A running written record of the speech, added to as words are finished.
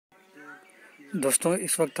दोस्तों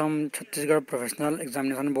इस वक्त हम छत्तीसगढ़ प्रोफेशनल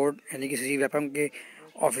एग्जामिनेशन बोर्ड यानी कि CGWAPM के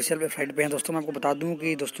ऑफिशियल वेबसाइट पे हैं। दोस्तों मैं आपको बता दूं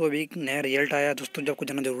कि दोस्तों अभी एक नया रिजल्ट आया है दोस्तों, जो आपको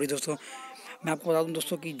जानना जरूरी है। दोस्तों मैं आपको बता दूं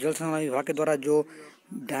दोस्तों कि जल संसाधन विभाग के द्वारा जो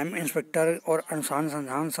डैम इंस्पेक्टर और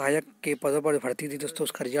अनुसंधान सहायक के पदों पर भर्ती थी दोस्तों,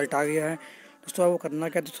 उसका रिजल्ट आ गया है। दोस्तों आपको करना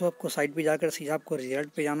क्या है दोस्तों, आपको साइट पे जाकर सीधा आपको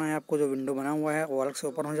रिजल्ट पे जाना है। आपको जो विंडो बना हुआ है वो अलग से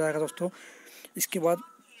ओपन हो जाएगा दोस्तों। इसके बाद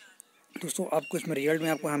दोस्तों आपको इसमें रिजल्ट में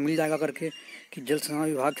आपको यहाँ मिल जाएगा करके कि जल संसाधन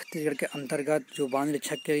विभाग छत्तीसगढ़ के अंतर्गत जो बांध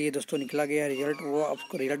निरीक्षक के लिए दोस्तों निकला गया है रिजल्ट, वो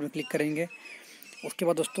आपको रिजल्ट में क्लिक करेंगे। उसके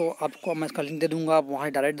बाद दोस्तों आपको मैं इसका लिंक दे दूंगा, आप वहाँ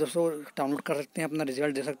डायरेक्ट दोस्तों डाउनलोड कर सकते हैं, अपना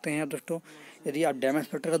रिजल्ट दे सकते हैं दोस्तों। यदि आप डैम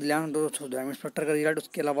इंस्पेक्टर का दिलाएं तो दोस्तों डैम इंस्पेक्टर का रिजल्ट,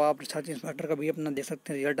 उसके अलावा आप रिसर्च इंस्पेक्टर का भी अपना दे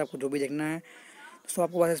सकते हैं रिजल्ट, आपको जो भी देखना है दोस्तों।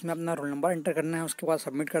 आपको बस इसमें अपना रोल नंबर एंटर करना है, उसके बाद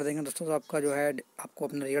सबमिट कर देंगे दोस्तों, तो आपका जो है आपको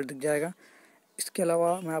अपना रिजल्ट दिख जाएगा। इसके अलावा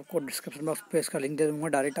मैं आपको डिस्क्रिप्शन बॉक्स पे इसका लिंक दे दूँगा,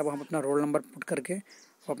 डायरेक्ट आप हम अपना रोल नंबर पुट करके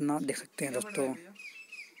अपना देख सकते हैं दोस्तों।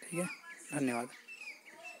 ठीक है, धन्यवाद।